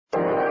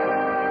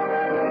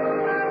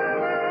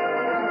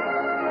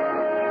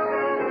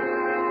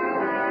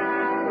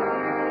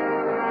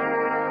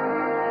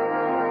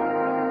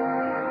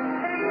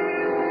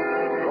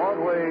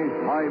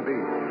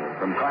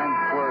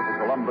transfer to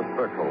Columbus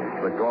Circle,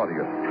 the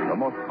gaudiest, the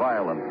most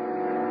violent,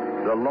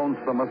 the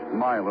lonesomest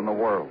mile in the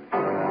world.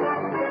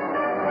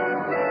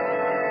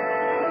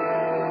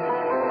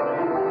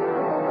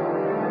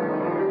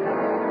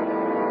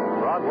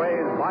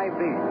 Broadway's My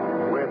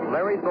Beat, with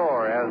Larry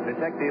Thor as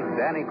Detective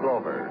Danny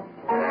Clover.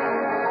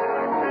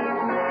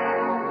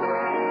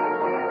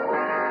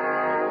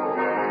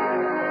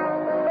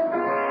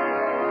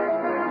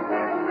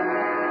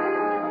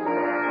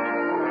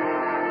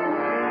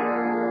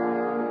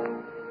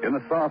 In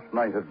the soft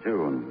night of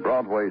June,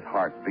 Broadway's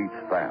heart beats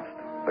fast.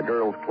 The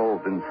girls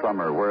clothed in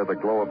summer wear the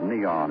glow of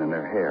neon in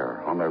their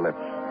hair, on their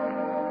lips.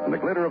 And the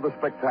glitter of the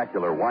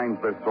spectacular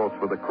winds their throats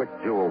with the quick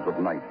jewels of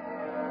night.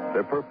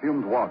 Their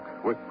perfumed walk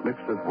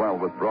mixes well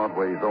with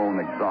Broadway's own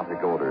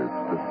exotic odors,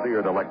 the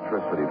seared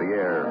electricity, the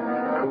air,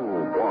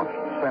 cool, washed,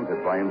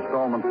 scented by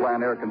installment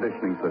plan air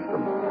conditioning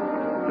systems,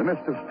 the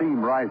mist of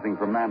steam rising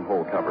from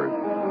manhole covers.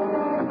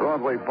 And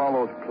Broadway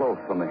follows close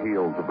on the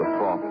heels of the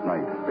soft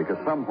night, because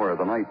somewhere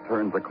the night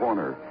turns a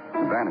corner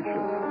and vanishes.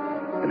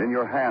 And in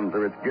your hands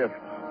are its gifts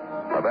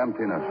of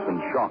emptiness and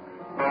shock.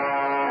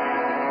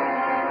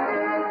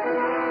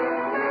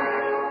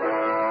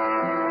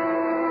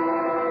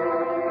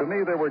 To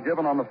me, they were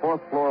given on the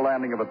fourth floor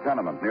landing of a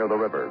tenement near the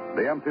river.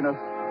 The emptiness,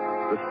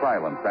 the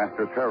silence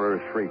after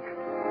terror's shriek.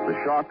 The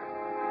shock,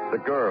 the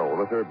girl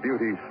with her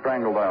beauty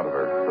strangled out of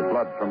her. The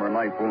blood from her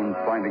knife wounds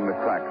finding the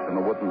cracks in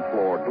the wooden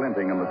floor,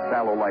 glinting in the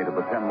sallow light of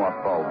the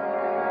 10-watt bulb.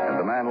 And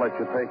the man lets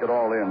you take it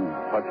all in,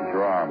 touches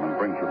your arm, and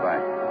brings you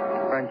back.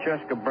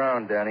 Francesca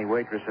Brown, Danny,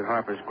 waitress at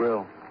Harper's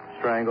Grill.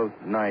 Strangled,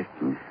 knifed,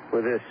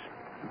 with this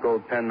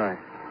gold penknife.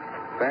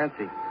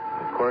 Fancy.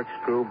 A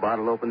corkscrew,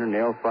 bottle opener,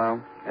 nail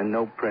file, and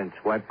no prints.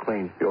 Wiped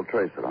clean. You'll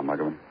trace it, huh,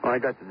 Muggerman? Oh, I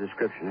got the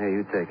description. Here,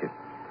 you take it.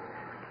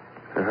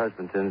 Her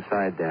husband's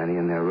inside, Danny,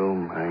 in their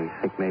room. I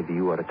think maybe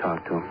you ought to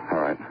talk to him. All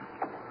right.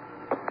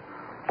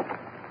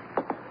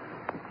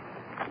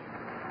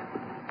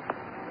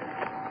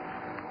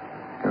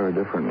 You're a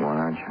different one,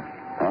 aren't you?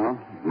 Uh-huh.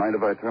 Mind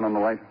if I turn on the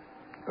light?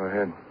 Go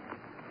ahead.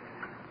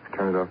 I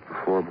turned it off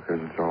before because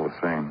it's all the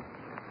same.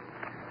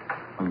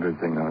 One good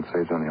thing, though, it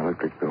saves on the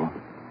electric bill.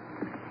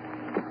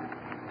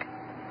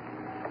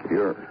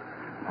 You're...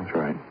 That's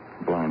right.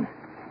 Blind.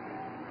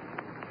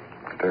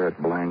 Stare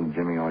at blind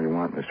Jimmy all you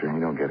want, mister, and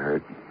you don't get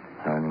hurt.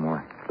 Not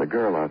anymore. The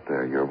girl out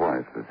there, your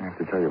wife. I have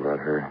to tell you about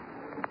her.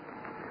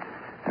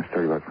 I have to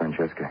tell you about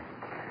Francesca.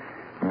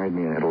 Married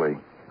me in Italy.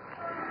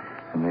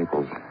 In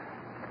Naples.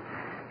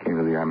 Came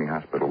to the Army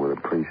hospital with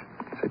a priest.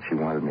 Said she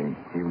wanted me,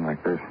 even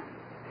like this.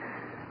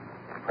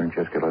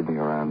 Francesca led me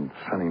around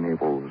sunny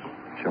Naples,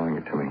 showing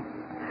it to me.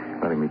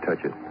 Letting me touch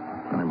it.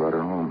 And I brought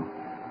her home.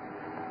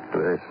 To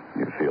this.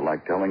 You feel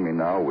like telling me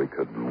now? We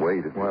could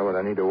wait. Why would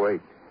I need to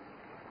wait?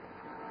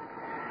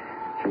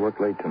 She worked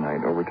late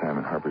tonight, overtime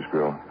at Harper's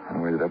Grill. I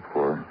waited up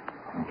for her.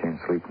 I can't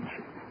sleep.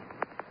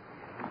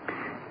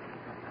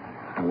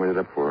 I waited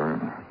up for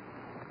her.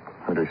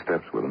 Heard her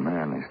steps with a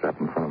man. They stopped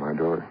in front of our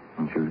door,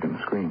 and she was going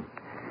to scream.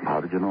 How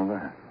did you know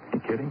that? You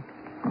kidding?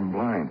 I'm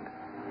blind.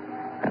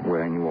 That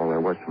way I knew all there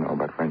was to know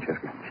about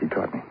Francesca. She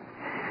taught me.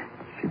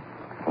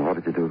 Well, what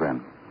did you do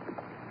then?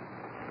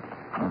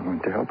 I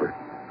went to help her.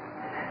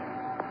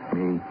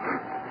 Me.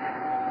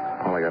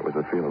 All I got was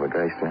the feel of a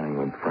guy standing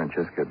with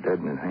Francesca dead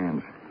in his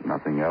hands.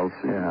 Nothing else?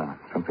 Yeah,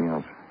 something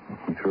else.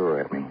 He threw her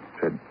at me.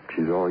 Said,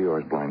 "She's all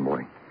yours, blind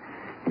boy."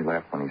 He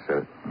laughed when he said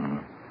it.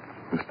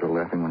 He was still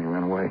laughing when he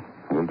ran away.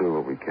 We'll do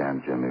what we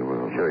can, Jimmy.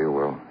 We'll... Sure you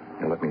will.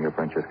 You'll let me hear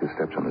Francesca's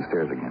steps on the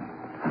stairs again.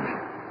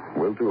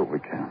 We'll do what we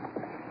can.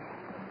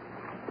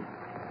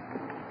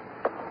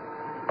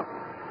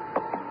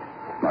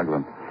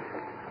 Mugman.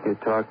 You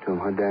talk to him,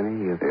 huh,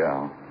 Danny?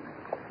 Yeah.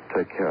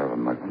 Take care of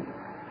him, Mugman.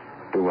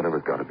 Do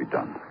whatever's got to be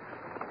done.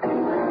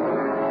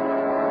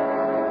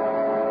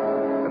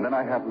 And then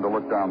I happened to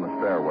look down the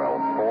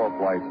stairwell, 4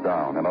 flights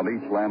down, and on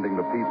each landing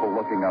the people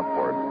looking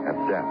upward at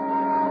death.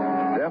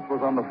 Death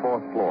was on the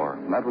 4th floor,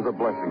 and that was a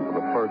blessing for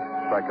the 1st,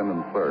 2nd,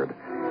 and 3rd.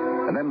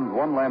 And then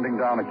one landing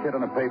down, a kid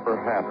in a paper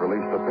hat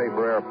released a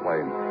paper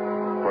airplane.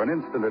 For an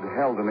instant it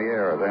held in the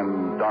air,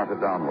 then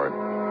darted downward.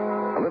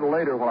 A little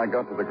later, when I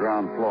got to the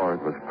ground floor,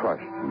 it was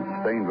crushed and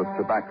stained with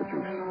tobacco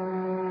juice.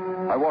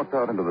 I walked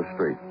out into the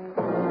street.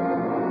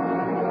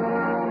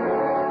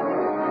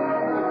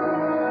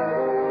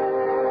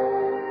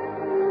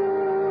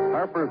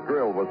 Harper's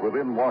Grill was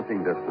within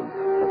walking distance,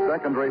 a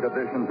second-rate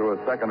addition to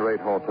a second-rate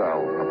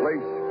hotel, a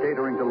place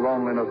catering to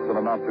loneliness and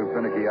a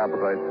not-too-finicky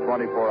appetite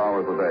 24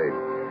 hours a day.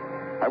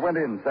 I went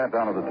in, sat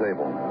down at the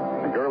table.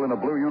 A girl in a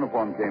blue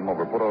uniform came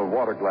over, put a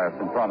water glass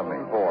in front of me,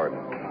 poured.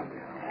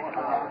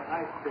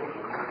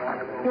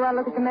 You want to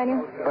look at the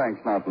menu? Thanks,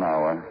 not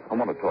now. I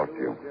want to talk to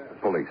you.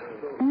 Police.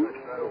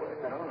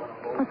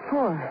 What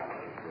for?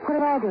 What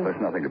did I do? There's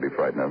nothing to be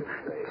frightened of.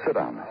 Sit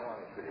down.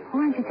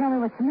 Why don't you tell me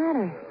what's the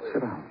matter?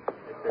 Sit down.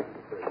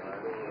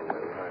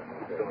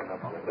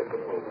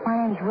 My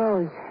name's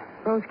Rose.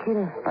 Rose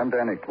Keeler. I'm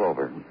Danny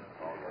Clover.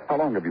 How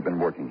long have you been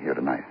working here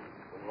tonight?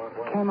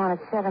 Came on at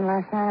 7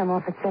 last night. I'm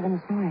off at 7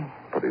 this morning.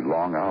 Pretty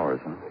long hours,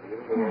 huh?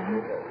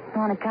 I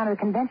want to counter the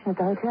convention at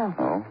the hotel.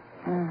 Oh?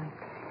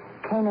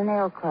 Cane and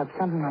Nail Club,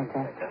 something like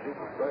that.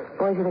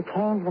 Boys with the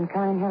canes have been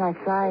coming in here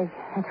like flies.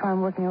 That's why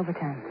I'm working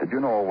overtime. Did you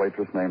know a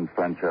waitress named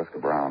Francesca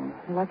Brown?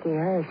 Lucky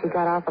her. She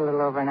got off a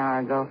little over an hour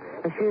ago.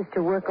 Refused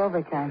to work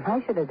overtime.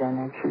 I should have done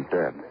that. She's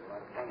dead.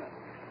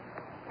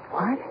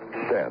 What?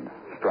 Dead.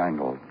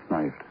 Strangled.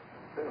 Knifed.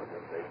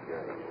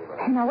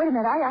 Hey, now, wait a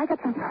minute. I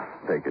got something.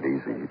 Take it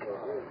easy.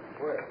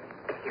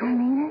 You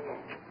mean it?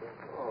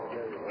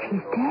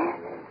 She's dead?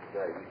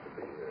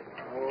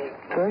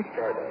 Bert?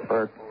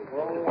 Bert?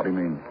 What do you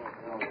mean?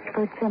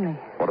 Bert Finley.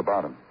 What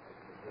about him?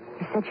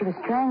 You said she was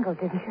strangled,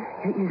 didn't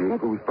you? You said...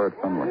 Who's Bert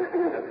Finley?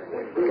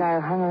 The guy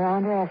who hung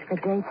around her, asked for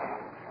dates.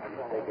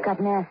 Got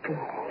nasty.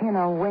 You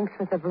know, winks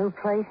with the blue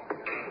plate.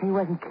 He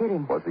wasn't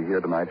kidding. Was he here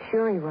tonight?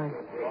 Sure he was.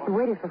 He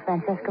waited for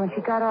Francesca when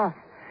she got off.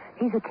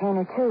 He's a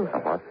caner, too. A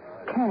what?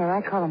 Caner.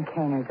 I call them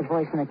caners, the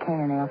boys from the Cane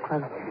and Nail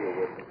Club.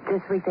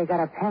 This week they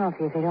got a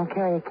penalty if they don't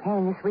carry a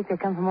cane. This week they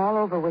come from all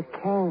over with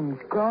canes.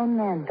 Grown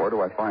men. Where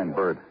do I find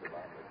Bert?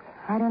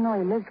 I don't know.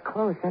 He lives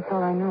close. That's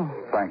all I know.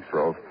 Thanks,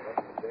 Rose.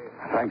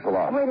 Thanks a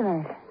lot. Wait a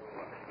minute.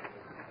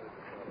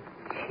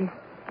 She's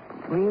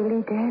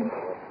really dead?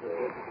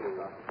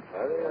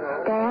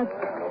 Stabbed?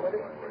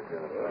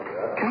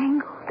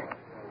 Strangled?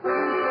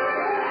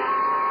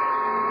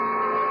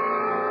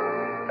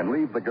 And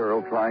leave the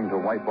girl trying to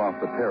wipe off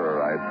the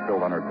terror I had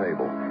spilled on her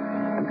table.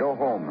 And go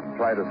home and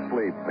try to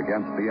sleep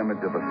against the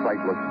image of a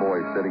sightless boy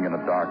sitting in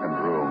a darkened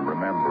room,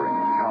 remembering,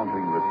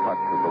 counting the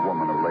touch of the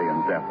woman who lay in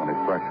death on his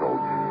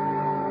threshold.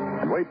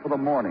 And wait for the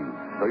morning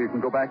so you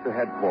can go back to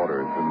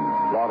headquarters and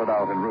blot it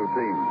out in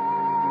routine.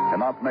 And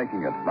not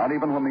making it, not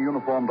even when the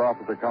uniformed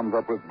officer comes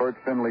up with Bert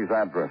Finley's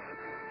address.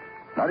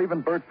 Not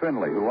even Bert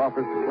Finley, who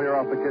offers to clear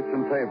off the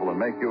kitchen table and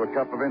make you a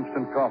cup of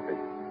instant coffee.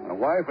 My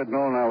wife had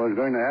known I was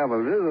going to have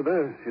a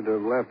visitor. She'd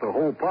have left a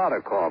whole pot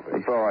of coffee.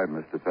 It's all right,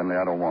 Mr. Finley.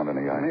 I don't want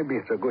any. Maybe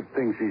it's a good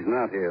thing she's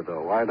not here,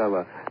 though. I'd have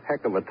a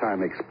heck of a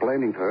time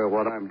explaining to her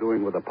what I'm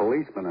doing with a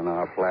policeman in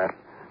our flat.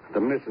 The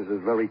missus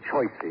is very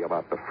choicy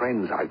about the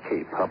friends I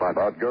keep.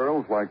 About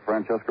girls like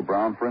Francesca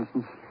Brown, for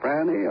instance?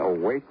 Franny, a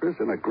waitress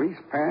in a grease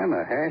pan,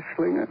 a hash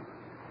slinger.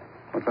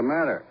 What's the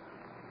matter?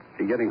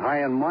 She getting high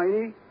and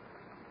mighty?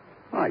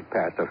 I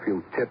passed a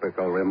few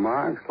typical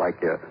remarks,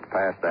 like you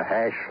passed the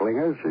hash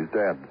slingers. She's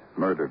dead.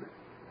 Murdered.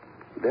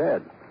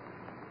 Dead?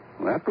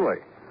 Well, that way.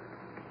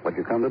 What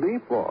you come to me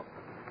for?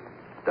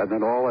 Doesn't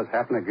it always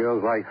happen to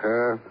girls like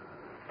her?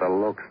 The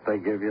looks they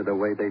give you, the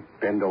way they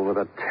bend over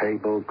the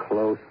table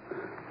close,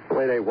 the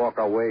way they walk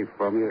away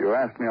from you. You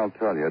ask me, I'll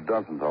tell you. It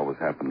doesn't always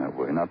happen that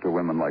way. Not to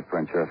women like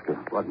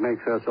Francesca. What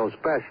makes her so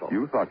special?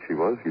 You thought she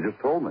was. You just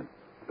told me.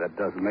 That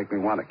doesn't make me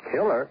want to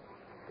kill her.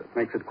 That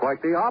makes it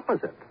quite the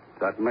opposite.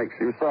 That makes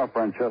You saw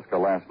Francesca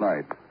last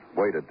night.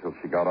 Waited till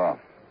she got off.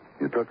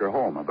 You took her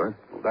home, huh, Bert?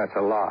 Well, that's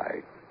a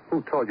lie.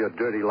 Who told you a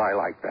dirty lie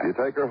like that? You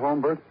take her home,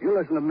 Bert? You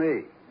listen to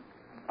me.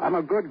 I'm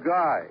a good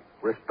guy.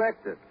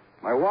 Respected.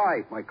 My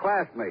wife, my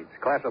classmates,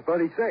 class of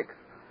 36.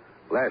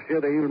 Last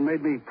year, they even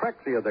made me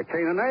Prexy of the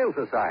Cane and Nail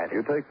Society.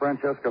 You take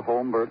Francesca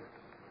home, Bert?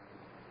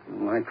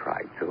 I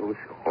tried to.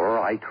 Sure,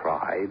 I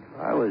tried.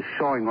 I was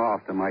showing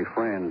off to my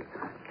friend,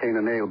 Cane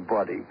and Nail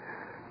Buddy.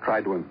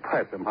 Tried to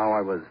impress him how I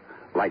was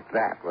like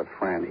that with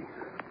Franny.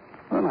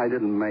 When I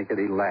didn't make it,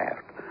 he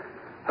laughed.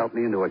 Helped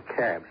me into a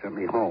cab, sent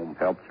me home.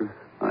 Helped you?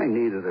 I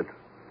needed it.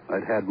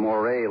 I'd had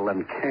more ale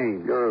than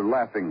cane. Your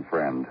laughing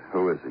friend.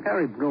 Who is he?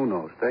 Harry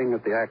Bruno, staying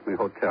at the Acme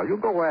Hotel. You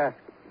go ask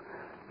him.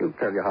 He'll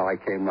tell you how I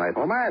came right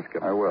home. Ask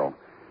him. I will.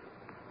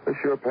 This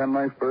your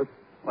penknife, Bert?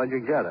 Where'd you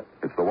get it?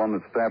 It's the one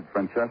that stabbed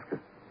Francesca.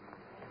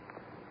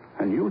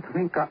 And you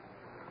think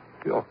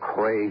You're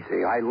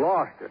crazy. I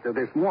lost it.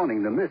 This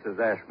morning, the missus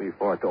asked me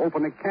for it to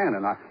open a can,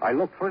 and I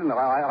looked for it, and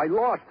I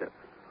lost it.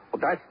 Well,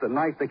 that's the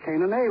knife the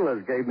Cane and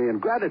Nailers gave me in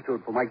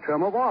gratitude for my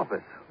term of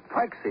office.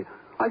 Prexy,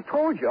 I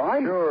told you,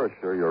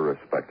 Sure, you're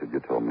respected,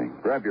 you told me.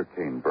 Grab your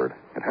cane, Bert.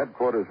 At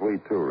headquarters, we,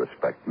 too,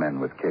 respect men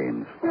with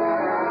canes.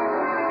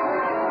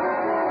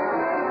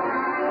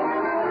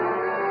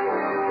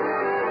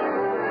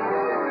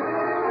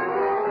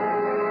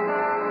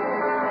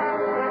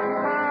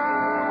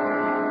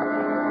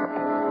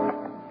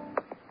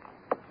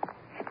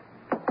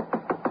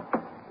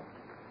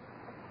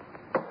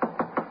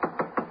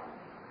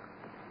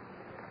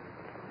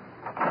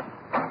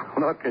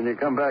 Look, can you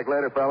come back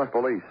later, fella?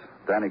 Police.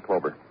 Danny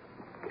Clover.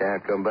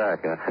 Can't come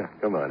back, huh?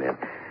 Come on in.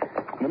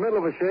 In the middle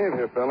of a shave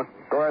here, fella.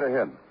 Go right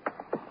ahead.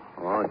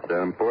 Oh, it's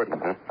that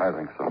important, huh? I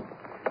think so.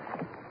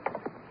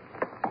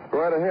 Go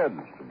right ahead,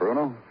 Mr.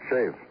 Bruno.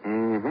 Shave.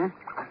 Mm-hmm.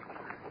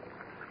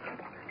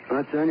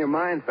 What's on your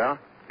mind, pal?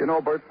 You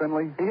know Bert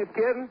Finley? You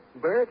kidding,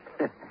 Bert?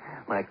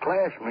 My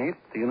classmate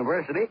at the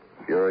university.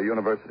 You're a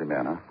university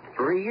man, huh?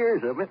 3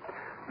 years of it.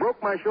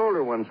 Broke my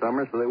shoulder one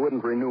summer so they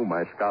wouldn't renew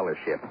my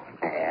scholarship.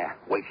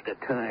 Waste of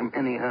time.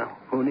 Anyhow,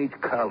 who needs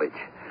college?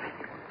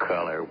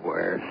 Color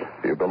wares.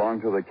 You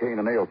belong to the Cane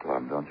and Nail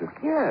Club, don't you?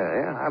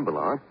 Yeah, I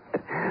belong.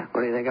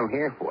 What do you think I'm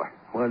here for?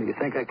 What do you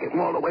think I came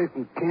all the way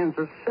from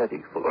Kansas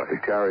City for? To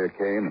carry a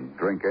cane and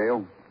drink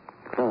ale?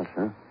 Cuss,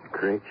 huh?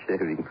 great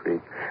shaving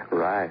cream.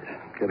 Rise.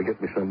 Gotta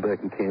get me some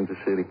back in Kansas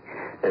City.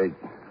 Hey,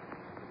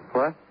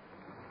 what?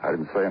 I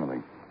didn't say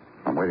anything.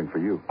 I'm waiting for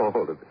you. Oh,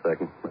 hold it a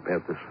second. Let me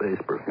have this face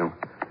perfume.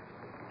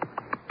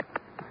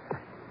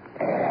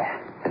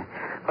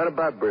 What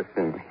about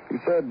Britain? He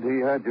said he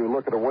had you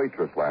look at a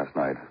waitress last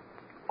night.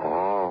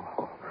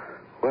 Oh,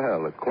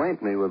 well,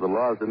 acquaint me with the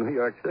laws of New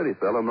York City,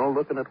 fellow. No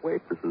looking at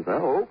waitresses.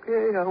 Oh,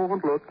 okay, I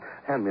won't look.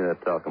 Hand me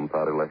that talcum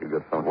powder like a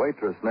good fellow.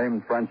 Waitress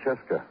named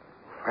Francesca.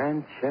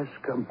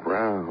 Francesca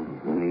Brown.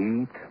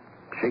 Neat.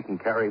 She can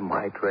carry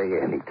my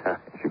tray anytime.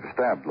 She was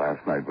stabbed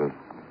last night with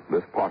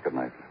this pocket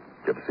knife.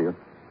 Did you see it?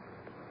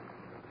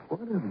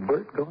 What is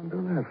Bert going to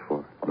do that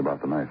for? What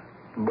about the knife?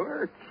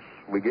 Bert.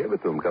 We gave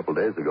it to him a couple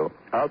days ago.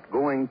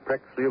 Outgoing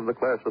Prexy of the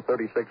class of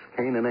 36,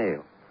 cane and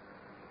ale.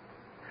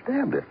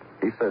 Stabbed it.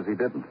 He says he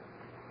didn't.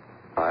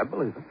 I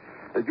believe it.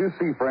 Did you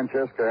see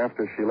Francesca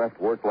after she left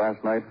work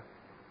last night?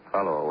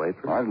 Follow a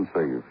waitress? I didn't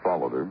say you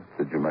followed her.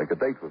 Did you make a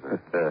date with her?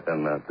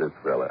 Not this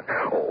fella.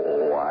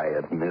 Oh, I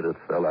admit it,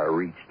 fella. I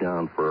reached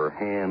down for her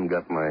hand,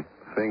 got my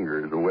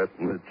fingers wet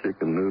in the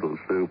chicken noodle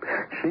soup.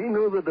 She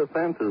knew the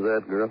defenses,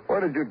 that girl.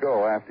 Where did you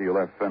go after you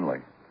left Findlay?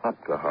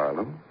 Up to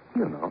Harlem.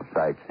 You know,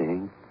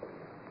 sightseeing.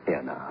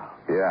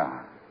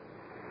 Yeah.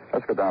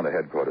 Let's go down to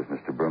headquarters,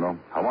 Mr. Bruno.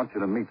 I want you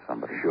to meet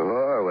somebody.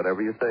 Sure,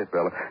 whatever you say,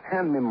 fella.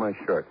 Hand me my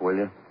shirt, will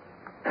you?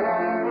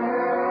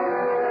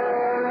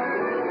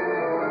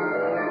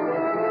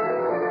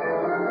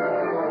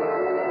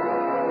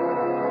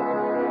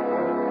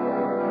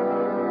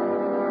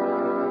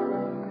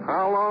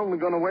 How long we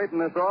going to wait in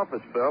this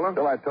office, fella?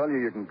 Till I tell you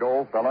you can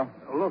go, fella.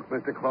 Look,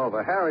 Mr.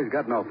 Clover, Harry's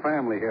got no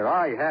family here.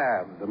 I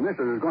have. The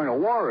missus is going to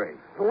worry.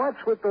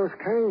 What's with those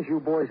canes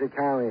you boys are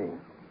carrying?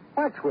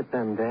 What's with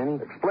them,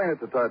 Danny? Explain it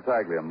to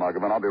Tartaglia,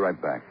 Muggavan. I'll be right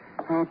back.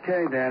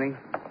 Okay, Danny.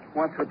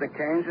 What's with the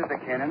canes at the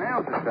Can and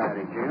Ale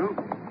Society, Jim?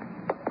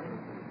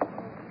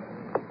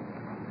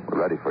 We're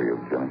ready for you,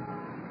 Jimmy.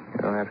 You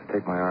don't have to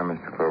take my arm,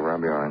 Mr. Clover. I'll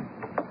be all right.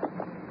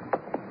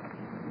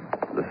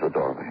 This is the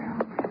doorway.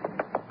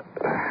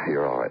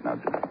 You're all right now,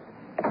 Jimmy.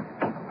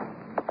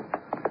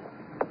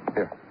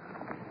 Here.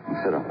 You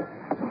sit down.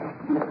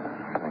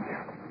 Thank you.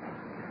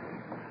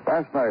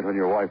 Last night when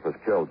your wife was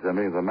killed,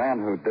 Jimmy, the man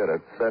who did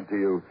it said to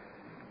you,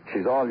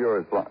 "She's all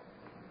yours,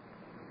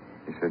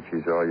 He said,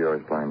 "She's all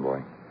yours, blind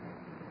boy."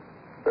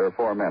 There are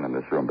 4 men in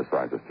this room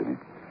besides us, Jimmy.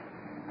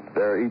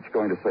 They're each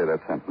going to say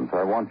that sentence.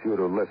 I want you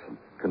to listen,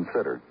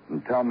 consider,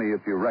 and tell me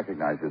if you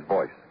recognize his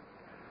voice.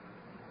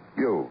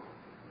 You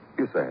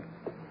say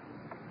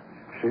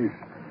it.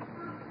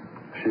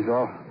 She's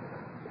all...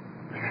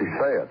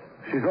 Say it.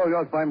 She's all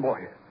yours, blind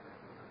boy.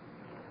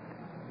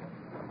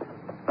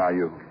 Now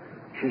you.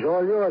 She's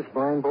all yours,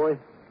 blind boy.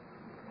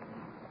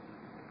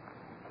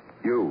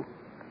 You.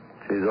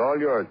 She's all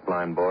yours,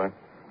 blind boy.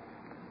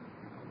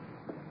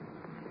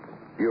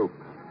 You.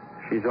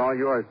 She's all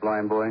yours,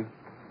 blind boy.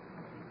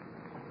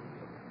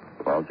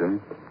 Well, Jimmy?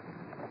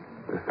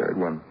 The third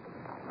one.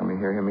 Let me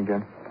hear him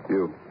again.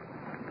 You.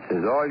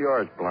 She's all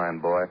yours,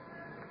 blind boy.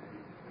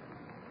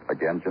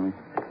 Again, Jimmy?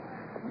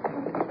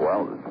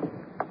 Well,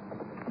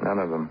 None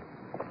of them.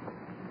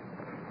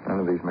 None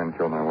of these men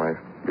killed my wife.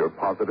 you're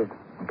positive?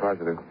 I'm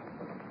positive.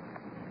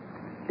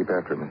 Keep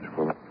after it, Mr.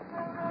 Fuller.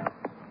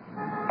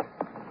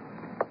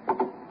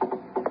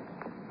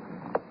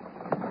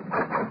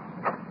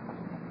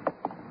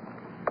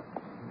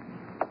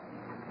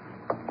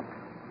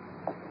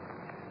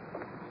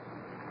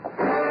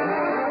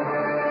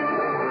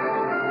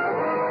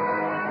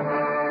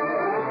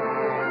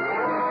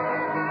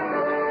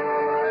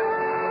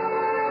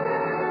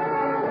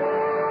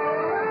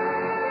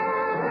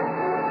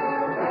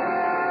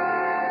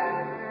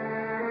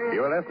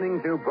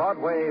 Listening to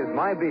Broadway's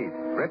My Beat,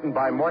 written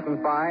by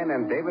Morton Fine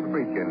and David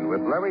Friedkin,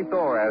 with Larry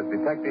Thor as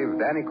Detective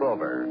Danny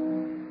Clover.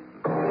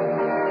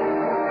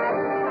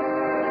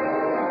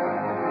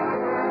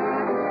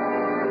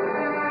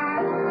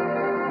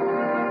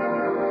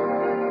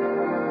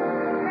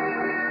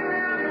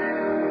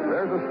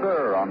 There's a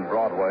stir on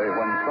Broadway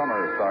when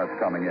summer starts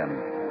coming in.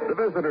 The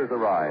visitors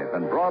arrive,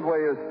 and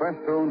Broadway is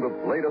festooned with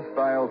latest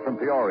styles from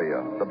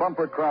Peoria, the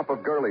bumper crop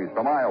of girlies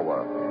from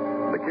Iowa,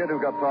 the kid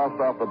who got tossed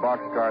off the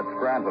boxcar at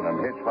Scranton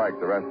and hitchhiked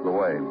the rest of the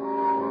way.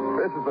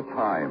 This is the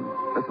time.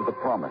 This is the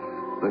promise.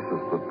 This is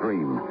the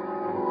dream.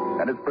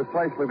 And it's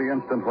precisely the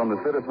instant when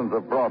the citizens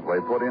of Broadway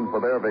put in for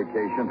their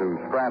vacation to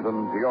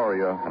Scranton,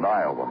 Peoria, and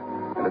Iowa.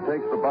 And it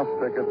takes the bus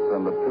tickets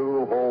and the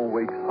 2 whole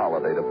weeks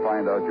holiday to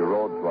find out you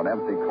rode to an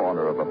empty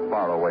corner of a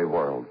faraway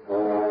world.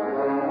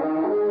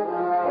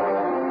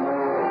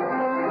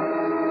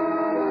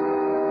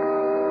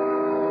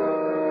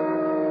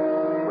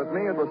 With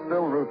me, it was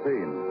still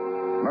routine.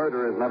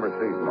 Murder is never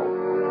seasonal.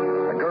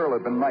 A girl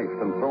had been knifed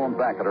and thrown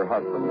back at her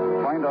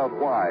husband. Find out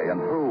why and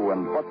who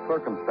and what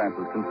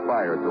circumstances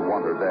conspired to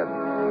want her dead.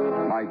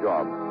 My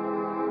job.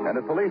 And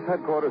at police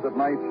headquarters at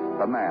night,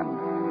 a man.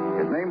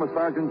 His name was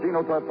Sergeant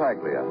Gino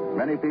Tartaglia.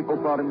 Many people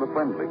thought him the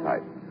friendly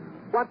type.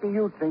 What do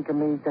you think of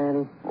me,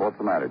 Danny? What's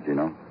the matter,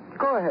 Gino?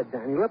 Go ahead,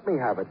 Danny. Let me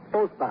have it.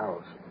 Both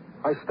barrels.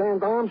 I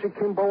stand arms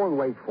akimbo and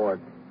wait for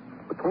it.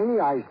 between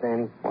the eyes,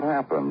 Danny. What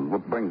happened?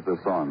 What brings this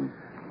on?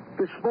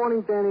 This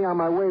morning, Danny, on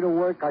my way to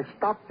work, I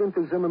stopped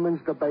into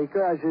Zimmerman's the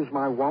baker, as is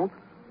my wont,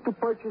 to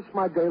purchase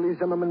my daily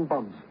Zimmerman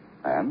bums.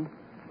 And?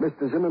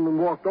 Mr. Zimmerman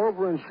walked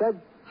over and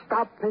said,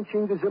 "Stop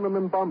pinching the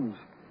Zimmerman bums,"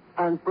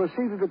 and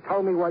proceeded to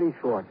tell me what he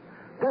thought.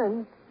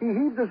 Then he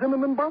heaved the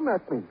Zimmerman bum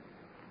at me.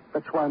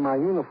 That's why my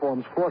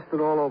uniform's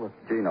frosted all over.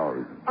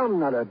 Gino. I'm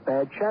not a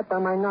bad chap,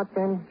 am I not,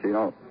 Danny?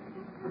 Gino,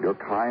 you're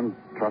kind,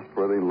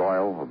 trustworthy,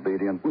 loyal,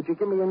 obedient. Would you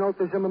give me a note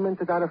to Zimmerman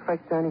to that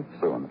effect, Danny?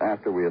 Soon,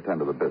 after we attend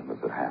to the business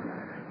at hand.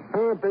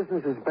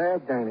 Business is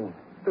bad, Danny.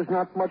 There's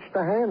not much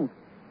to hand.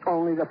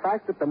 Only the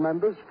fact that the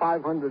members,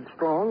 500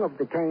 strong, of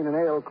the Cane and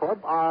Ale Club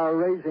are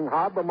raising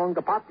hob among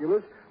the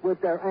populace with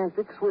their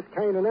antics with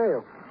cane and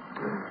ale.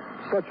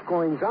 Such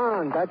goings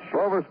on, that's...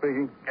 Rover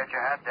speaking. Get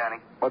your hat, Danny.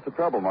 What's the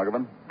trouble,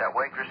 Muggerman? That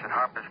waitress at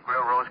Harper's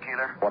Grill, Rose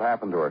Keeler, What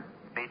happened to her?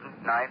 beaten,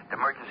 knifed,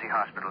 emergency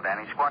hospital,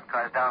 Danny. Squad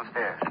car's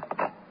downstairs.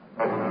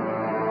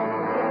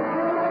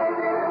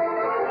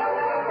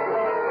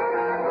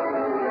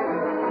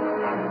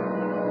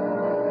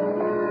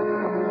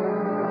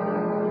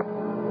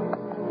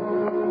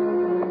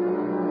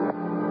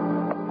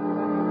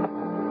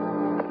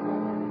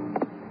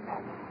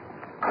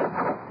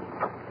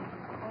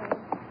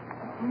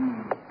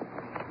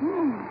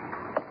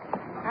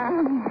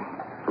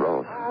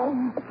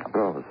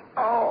 Rose.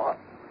 Oh,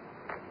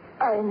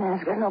 I didn't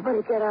ask her.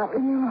 Nobody get out.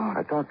 Leave me alone.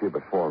 I talked to you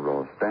before,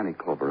 Rose. Danny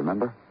Clover,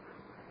 remember?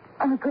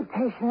 I'm a good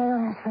patient. I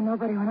don't ask for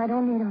nobody when I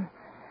don't need them.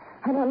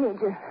 I don't need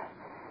you.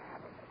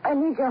 I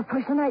need you. I'll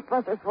push the night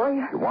buses for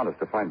you. You want us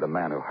to find the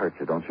man who hurt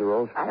you, don't you,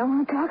 Rose? I don't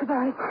want to talk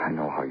about it. I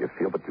know how you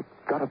feel, but you've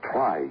got to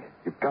try.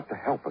 You've got to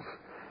help us.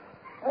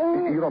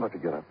 You don't have to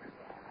get up.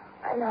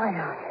 I know I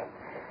don't.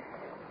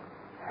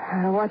 I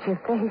want to watch your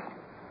face.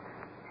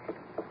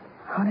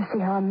 I want to see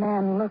how a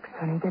man looks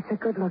when he gets a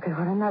good look at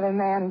what another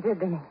man did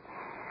to me.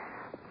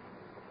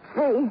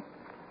 See?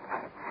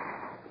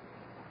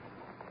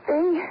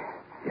 See?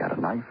 He had a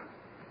knife?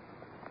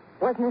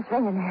 Wasn't his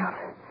fingernails.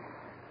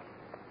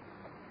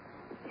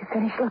 You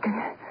finished looking?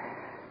 Yeah,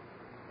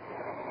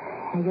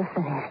 you're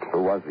finished.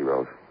 Who was he,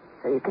 Rose?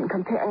 So you can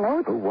compare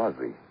notes? Who was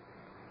he?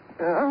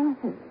 Oh,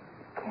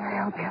 can't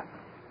help you.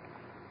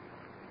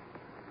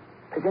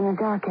 It was in a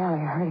dark alley.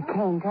 I heard a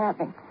cane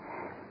tapping.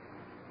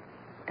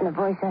 And a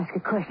voice asked a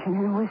question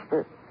in a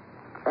whisper.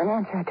 For an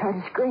answer, I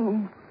tried to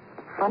scream.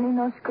 Funny,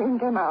 no scream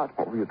came out.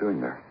 What were you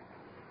doing there?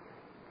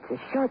 It's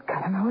a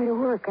shortcut on my way to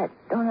work. I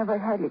don't ever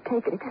hardly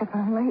take it except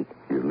when I'm late.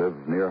 You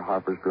live near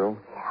Harper's Grill?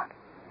 Yeah.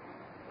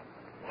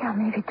 Yeah,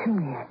 maybe too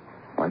near.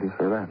 Why do you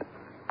say that?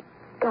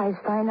 Guys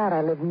find out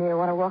I live near,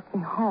 want to walk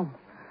me home.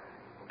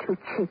 Too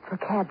cheap for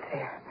cab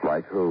fare.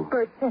 Like who?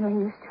 Bert Finley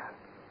used to.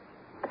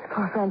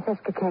 Before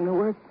Francesca came to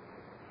work.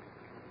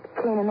 The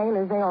Cane and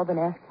Ailers, they all been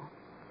asking.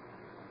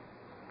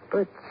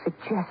 Bert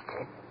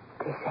suggested,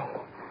 they say.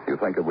 You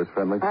think it was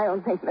Finley? I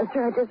don't think,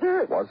 mister. I just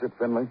heard. Was it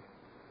Finley?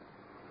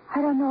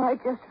 I don't know. I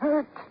just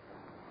heard.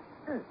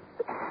 Ring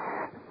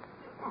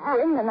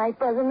the night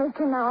buzzer,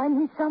 mister. Now I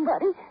need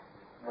somebody.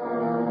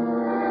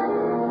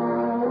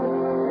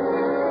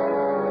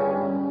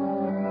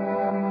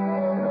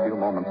 In a few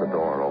moments, a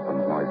door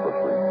opened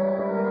noiselessly.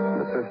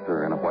 The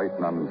sister, in a white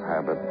nun's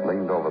habit,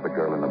 leaned over the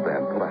girl in the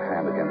bed, put a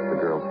hand against the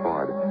girl's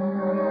forehead.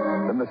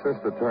 Then the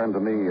sister turned to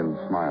me and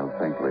smiled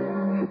faintly.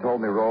 She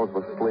told me Rose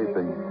was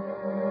sleeping.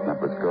 That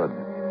was good.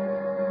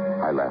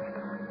 I left.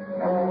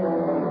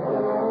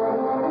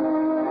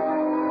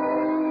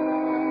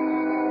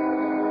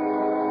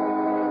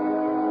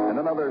 And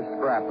another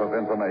scrap of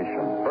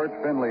information. Bert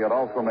Finley had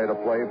also made a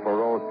play for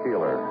Rose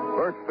Keeler.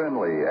 Bert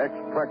Finley,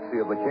 ex-Prexy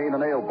of the Cane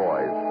and Ale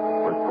Boys,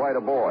 was quite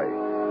a boy.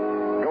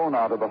 Go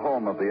now to the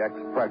home of the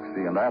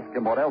ex-Prexy and ask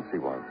him what else he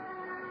was.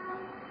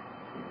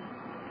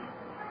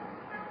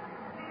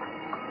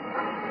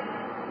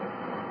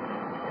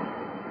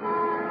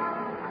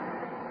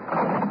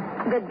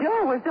 The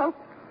door was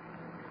open.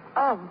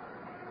 Oh,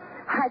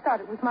 I thought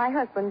it was my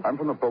husband. I'm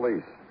from the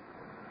police.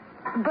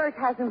 Bert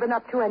hasn't been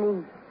up to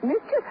any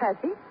mischief, has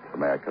he?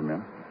 May I come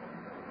in?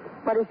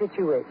 What is it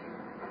you wish?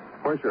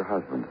 Where's your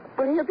husband?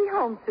 Well, he'll be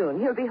home soon.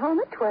 He'll be home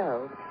at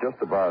 12.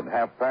 Just about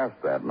half past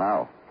that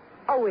now.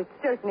 Oh, it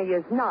certainly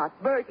is not.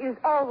 Bert is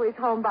always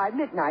home by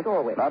midnight,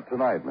 always. Not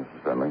tonight,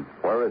 Mrs. Finley.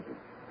 Where is he?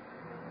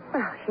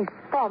 Well, he's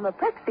former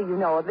Prexy, you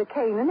know, of the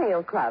Cane and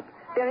Ale Club.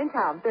 They're in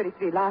town,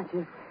 33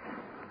 lodges.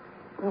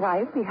 Why,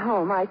 he'll be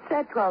home. I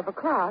said 12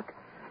 o'clock.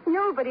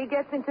 Nobody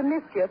gets into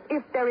mischief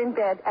if they're in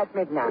bed at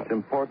midnight. It's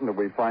important that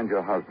we find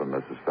your husband,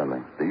 Mrs.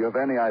 Finley. Do you have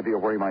any idea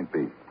where he might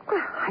be?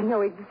 Well, I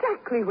know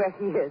exactly where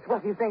he is.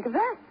 What do you think of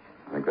that?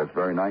 I think that's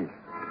very nice.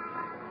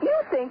 You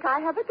think I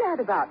have a dad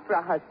about for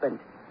a husband.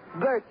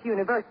 Bert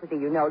University,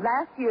 you know,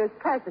 last year's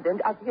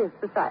president of his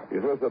society.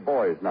 He's with the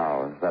boys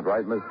now. Is that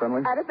right, Miss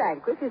Finley? At a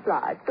banquet, his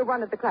lodge, the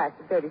one of the class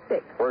of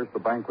 36. Where's the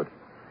banquet?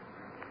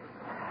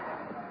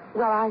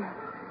 Well,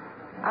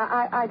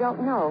 I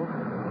don't know.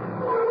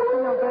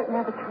 You know, Bert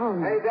never told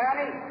me. Hey,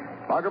 Danny.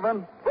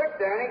 Muggerman? Quick,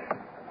 Danny.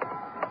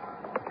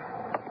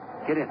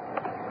 Get in.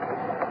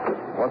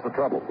 What's the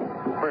trouble?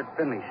 Bert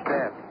Finley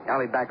stabbed.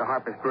 Alley back of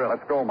Harper's Grill.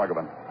 Let's go,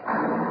 Muggavan.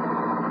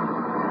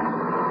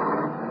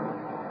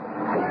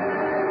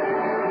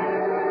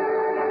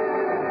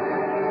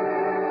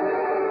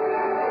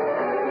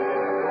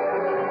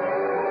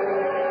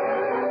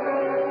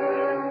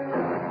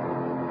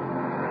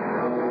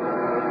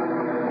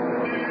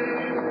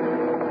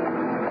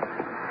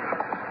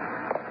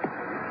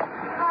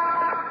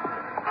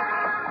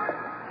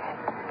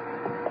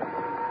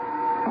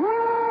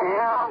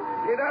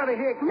 Get out of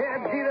here,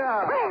 kid. Get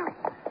out.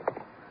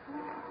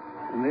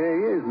 And there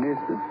he is,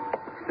 mister.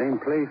 Same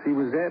place he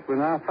was at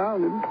when I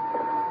found him.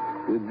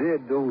 The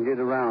dead don't get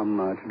around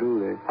much, do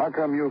they? How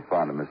come you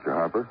found him, Mr.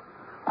 Harper?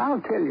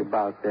 I'll tell you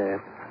about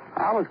that.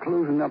 I was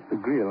closing up the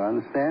grill,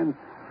 understand?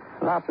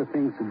 Lots of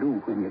things to do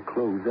when you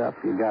close up.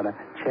 You gotta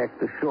check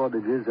the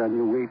shortages on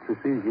your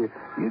waitresses.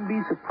 You'd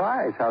be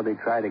surprised how they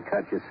try to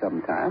cut you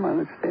sometime,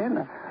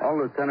 understand? All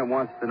Lieutenant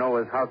wants to know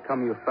is how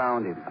come you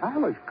found him. I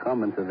was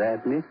coming to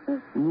that,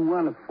 mister. You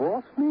want to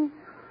force me?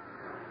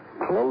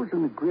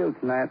 Closing the grill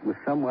tonight was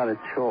somewhat a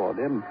chore.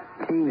 Them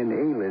Kane and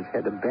Aylers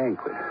had a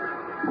banquet.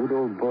 Good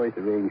old boys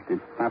arranged it.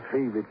 My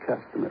favorite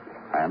customer.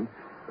 And?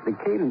 The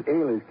Kane and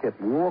Aylers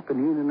kept walking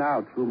in and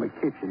out through my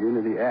kitchen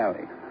into the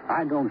alley.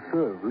 I don't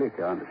serve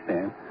liquor,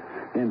 understand?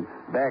 Then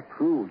back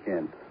through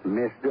again.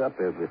 Messed up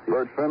everything.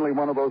 Bert Finley,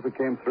 one of those that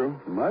came through?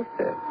 Must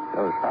have.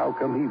 Else how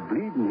come he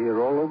bleeding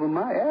here all over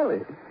my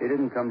alley? He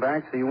didn't come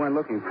back, so you went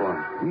looking for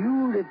him.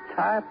 You the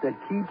type that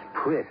keeps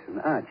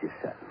pressing, aren't you,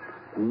 son?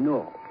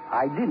 No,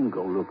 I didn't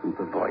go looking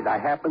for Boyd. I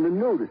happened to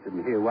notice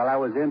him here while I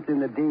was emptying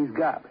the day's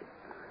garbage.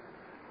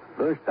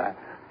 First, I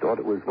thought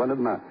it was one of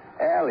my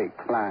alley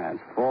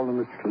clients falling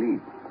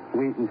asleep,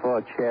 waiting for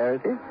a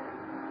charity.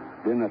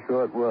 Then I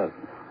saw it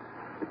wasn't.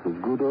 It was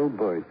good old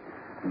Boyd,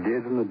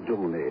 dead in a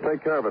donator.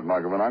 Take care of it,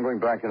 Muggavan. I'm going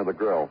back into the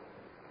grill.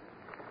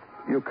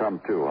 You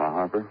come too, huh,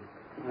 Harper?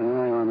 I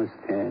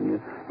understand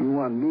you. You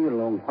want me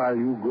along while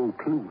you go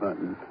clue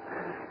hunting.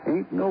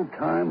 Ain't no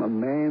time a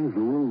man's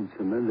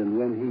lonesomer than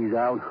when he's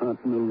out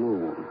hunting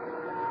alone.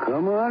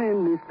 Come on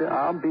in, mister.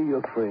 I'll be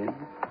your friend.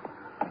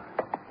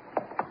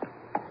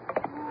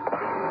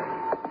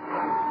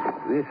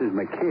 This is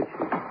my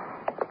kitchen.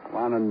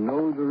 Want to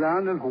nose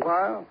around it a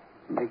while?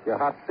 Make you a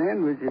hot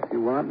sandwich if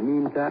you want,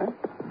 meantime.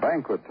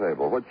 Banquet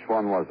table. Which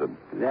one was it?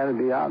 That'll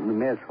be out in the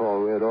mess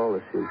hall where it all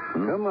is.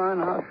 Come on,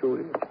 I'll show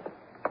you.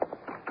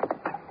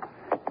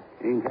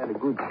 Ain't had a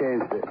good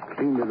chance to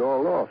clean it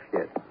all off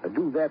yet. I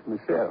do that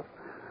myself.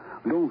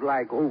 Don't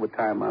like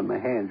overtime on my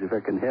hands if I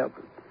can help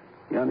it.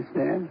 You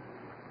understand?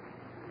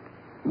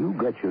 You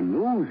got your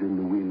nose in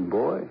the wind,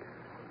 boy.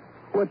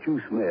 What you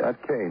smell?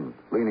 That cane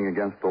leaning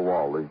against the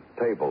wall, the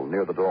table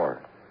near the door.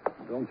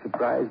 Don't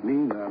surprise me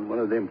none. One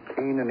of them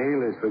Kane and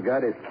Aylers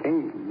forgot his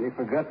cane. They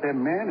forgot their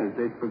manners.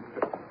 They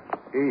forgot...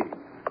 Hey,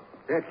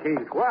 that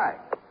cane's white.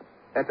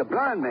 That's a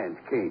blind man's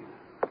cane.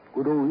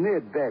 Good old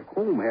Ned back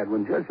home had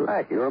one just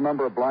like it. You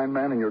remember a blind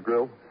man in your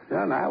grill?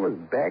 Son, I was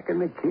back in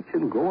the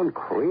kitchen going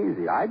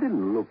crazy. I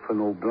didn't look for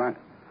no blind...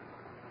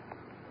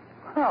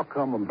 How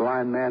come a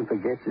blind man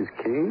forgets his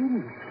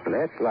cane?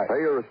 That's like...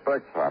 Pay your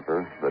respects,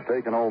 Harper. They're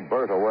taking old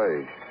Bert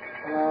away.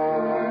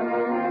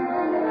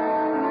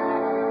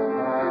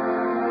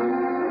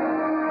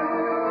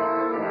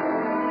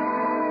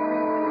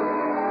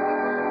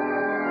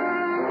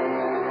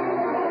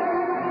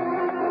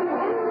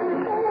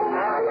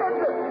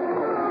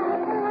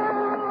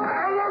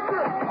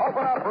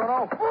 Open up,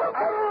 Bruno.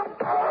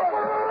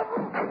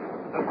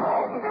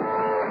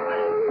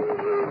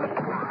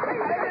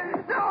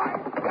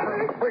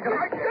 Break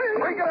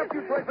it up,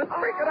 you twins.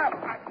 Break it up.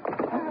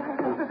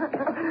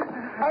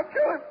 I'll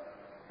kill him.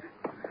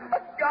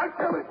 I'll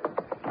kill him.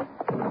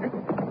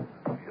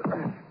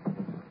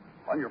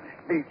 On your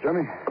feet,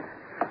 Jimmy.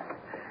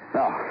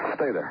 Now,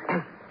 stay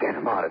there. Get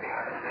him out of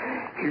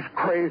here. He's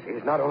crazy.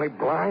 He's not only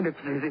blind,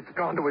 it's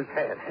gone to his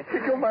head. He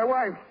killed my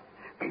wife.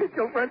 He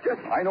killed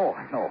Francesca. I know.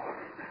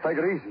 Take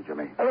it easy,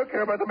 Jimmy. I don't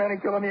care about the man he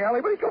killed in the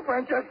alley, but he killed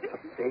Francesca.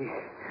 See?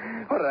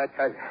 What did I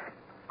tell you?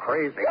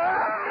 Crazy.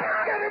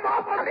 Get him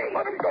off of me.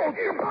 Let him go.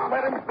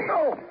 Let him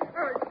go.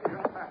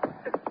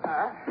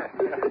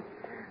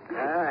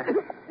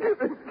 Give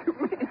it to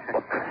me.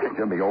 Look,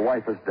 Jimmy, your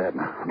wife is dead.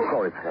 I'm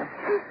sorry for that.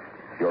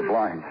 You're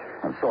blind.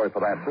 I'm sorry for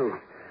that, too.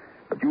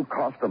 But you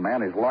cost a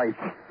man his life.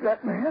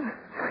 That man?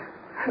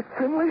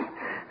 Finley?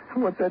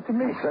 What's that to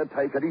me? I said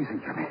take it easy,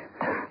 Jimmy.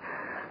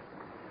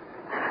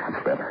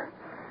 That's better.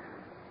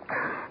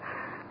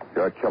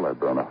 You're a killer,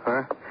 Bruno.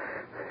 Huh?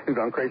 You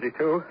gone crazy,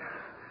 too?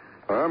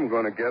 I'm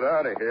going to get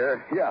out of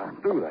here. Yeah,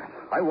 do that.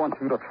 I want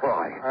you to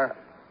try.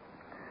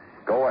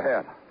 Go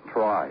ahead.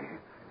 Try.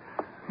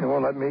 You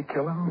won't let me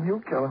kill him?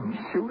 You kill him.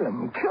 Shoot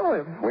him. Kill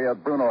him. We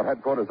had Bruno at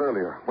headquarters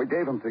earlier. We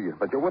gave him to you,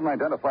 but you wouldn't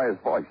identify his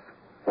voice.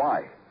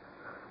 Why?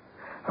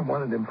 I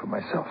wanted him for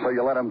myself. So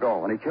you let him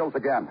go, and he kills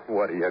again.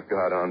 What do you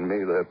got on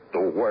me? The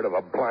word of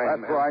a blind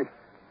man? That's right.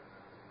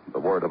 The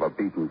word of a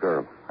beaten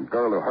girl. A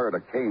girl who heard a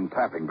cane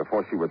tapping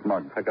before she was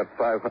mugged. I got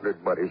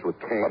 500 buddies with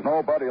canes. But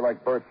nobody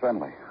like Bert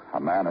Finley. A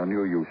man who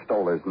knew you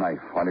stole his knife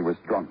while he was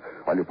drunk,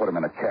 while you put him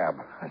in a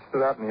cab. I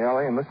stood out in the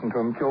alley and listened to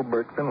him kill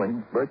Bert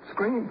Finley. Bert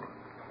screamed.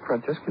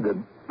 Francesca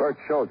did. Bert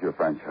showed you,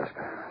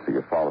 Francesca. So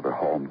you followed her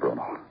home,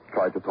 Bruno.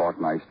 Tried to talk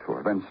nice to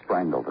her, then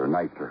strangled her,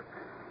 knifed her.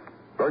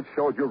 Bert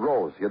showed you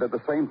Rose. You did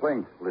the same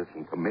thing.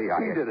 Listen to me.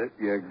 He did it.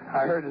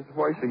 I heard his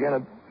voice again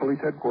at police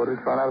headquarters,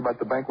 found out about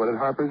the banquet at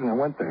Harper's, and I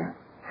went there.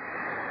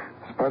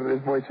 Spotted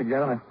his voice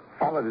again, and I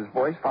followed his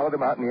voice, followed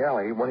him out in the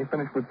alley. When he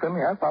finished with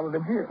Finley, I followed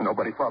him here.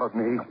 Nobody followed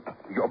me.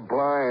 You're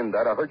blind.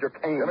 I'd have heard your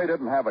cane. Jimmy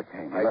didn't have a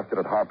cane. He left it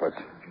at Harper's.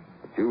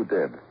 But you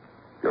did.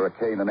 You're a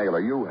cane and nailer.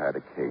 You had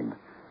a cane.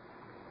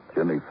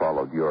 Jimmy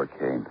followed your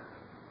cane.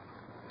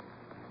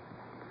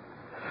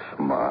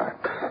 Smart.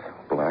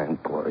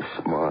 Blind boy,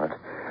 smart.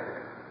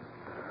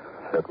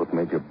 That what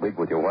made you big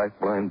with your wife,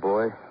 blind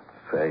boy?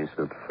 Face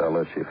it,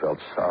 fella, she felt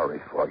sorry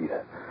for you.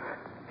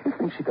 You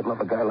think she could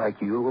love a guy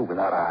like you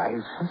without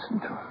eyes? Listen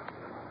to him.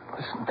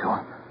 Listen to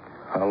him.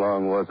 How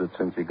long was it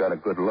since you got a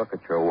good look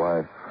at your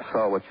wife?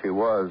 Saw what she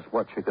was,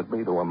 what she could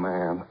be to a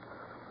man?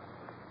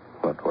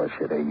 What was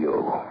she to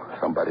you?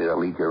 Somebody to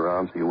lead you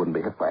around so you wouldn't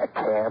be hit by a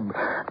cab?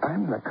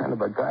 I'm the kind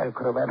of a guy who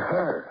could have had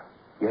her.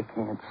 You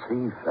can't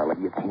see, fella.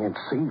 You can't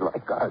see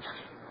like us.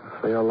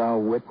 If they allow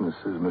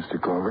witnesses,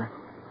 Mr. Clover,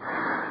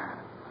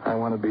 I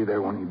want to be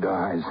there when he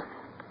dies.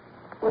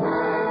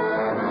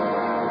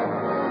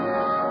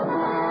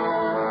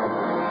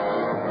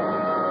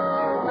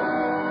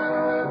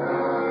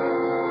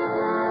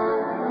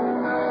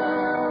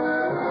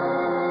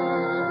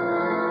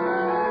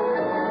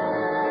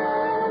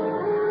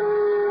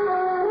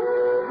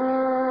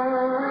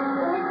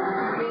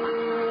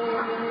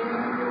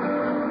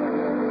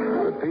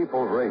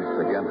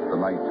 Against the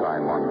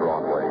nighttime on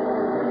Broadway.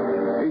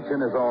 Each in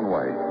his own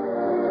way.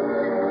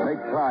 Make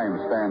time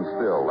stand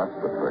still, that's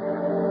the trick.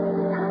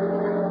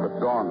 But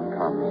dawn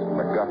comes, and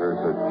the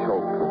gutters are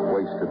choked with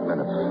wasted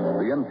minutes.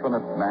 The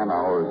infinite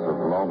man-hours of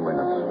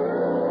loneliness.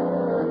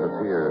 And the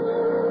tears.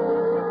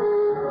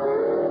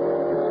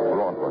 It's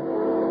Broadway,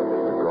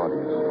 the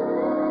gaudiest,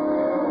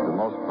 the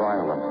most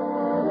violent,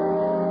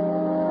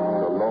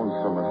 the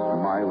lonesomest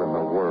mile in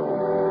the world.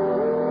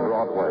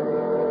 Broadway,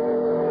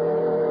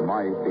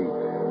 my beat.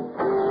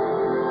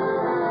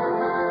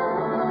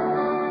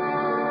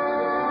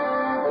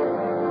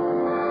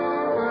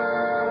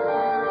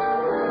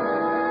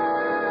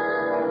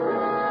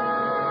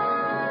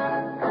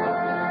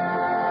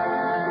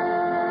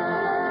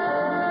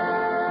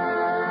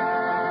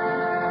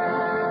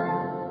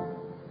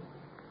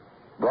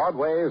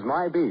 Broadway's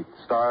My Beat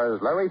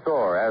stars Larry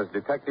Thor as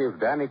Detective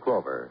Danny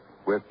Clover,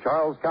 with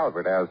Charles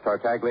Calvert as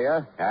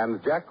Tartaglia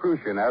and Jack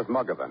Crucian as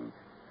Muggavan.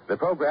 The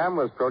program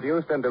was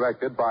produced and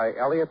directed by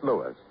Elliott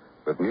Lewis,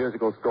 with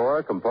musical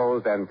score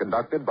composed and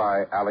conducted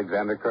by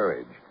Alexander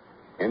Courage.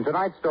 In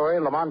tonight's story,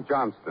 Lamont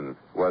Johnston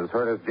was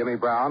heard as Jimmy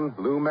Brown,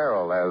 Lou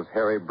Merrill as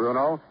Harry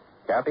Bruno,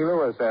 Kathy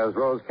Lewis as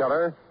Rose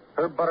Keller,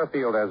 Herb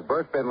Butterfield as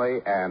Bert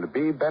Finley, and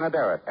Bea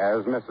Benaderet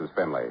as Mrs.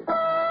 Finley.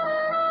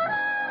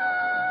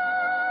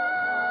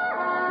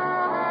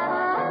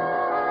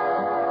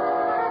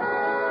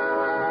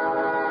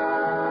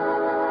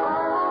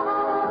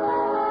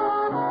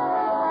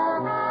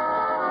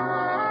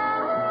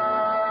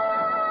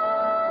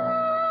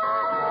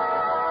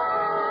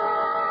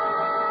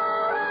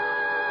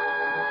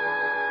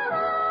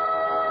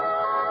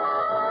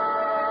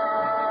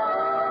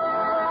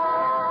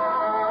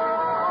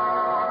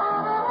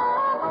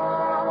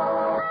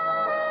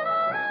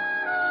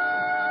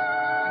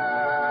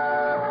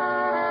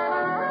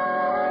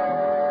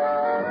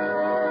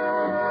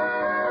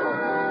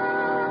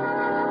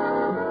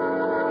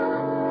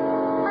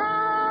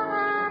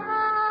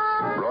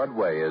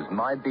 Broadway is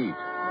My Beat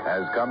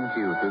has come to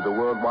you through the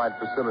worldwide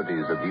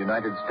facilities of the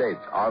United States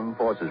Armed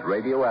Forces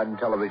Radio and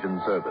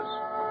Television Service.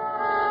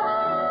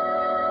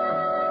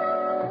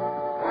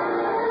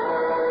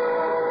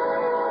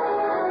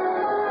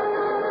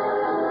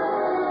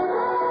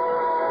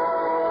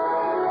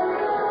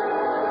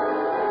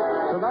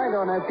 Tonight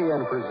on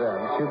FEN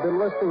Presents, you've been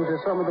listening to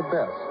some of the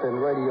best in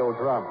radio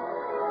drama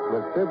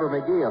with Fibber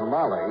McGee and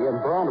Molly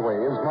and Broadway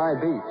is My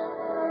Beat.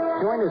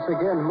 Join us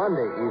again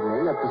Monday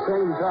evening at the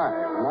same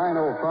time,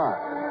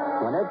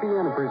 9:05, when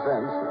FEN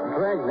presents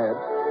Dragnet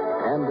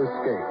and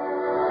Escape.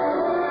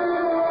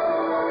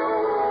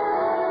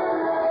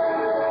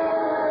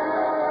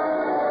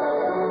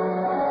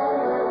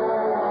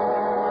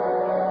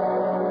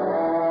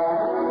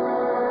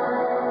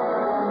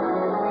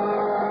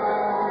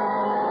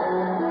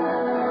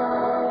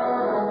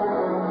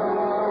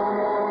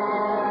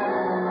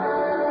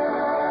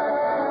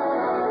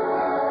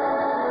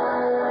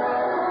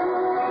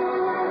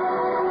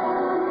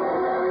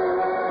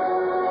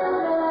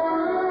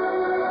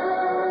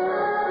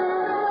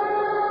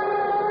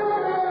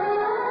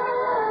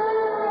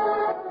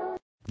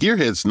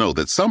 Gearheads know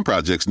that some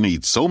projects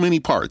need so many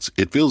parts,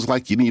 it feels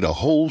like you need a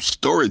whole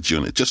storage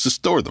unit just to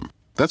store them.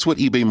 That's what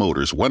eBay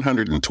Motors'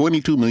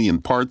 122 million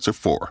parts are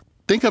for.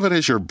 Think of it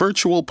as your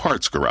virtual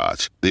parts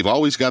garage. They've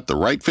always got the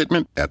right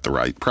fitment at the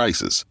right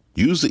prices.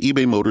 Use the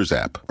eBay Motors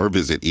app or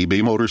visit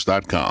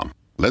ebaymotors.com.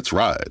 Let's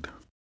ride.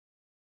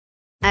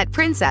 At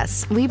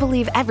Princess, we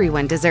believe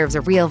everyone deserves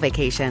a real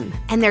vacation.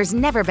 And there's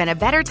never been a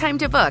better time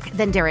to book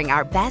than during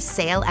our best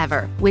sale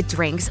ever. With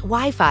drinks,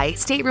 Wi-Fi,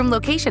 stateroom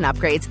location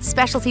upgrades,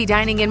 specialty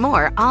dining, and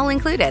more, all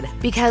included.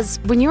 Because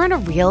when you're on a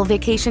real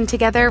vacation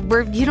together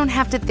where you don't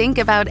have to think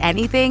about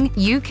anything,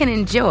 you can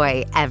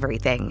enjoy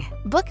everything.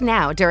 Book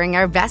now during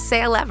our best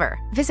sale ever.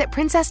 Visit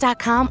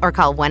princess.com or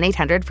call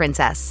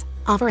 1-800-PRINCESS.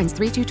 Offer ends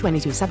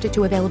 3/2/22, subject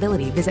to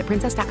availability. Visit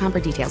princess.com for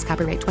details.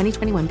 Copyright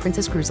 2021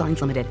 Princess Cruise Lines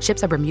Limited.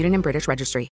 Ships are Bermudan and British Registry.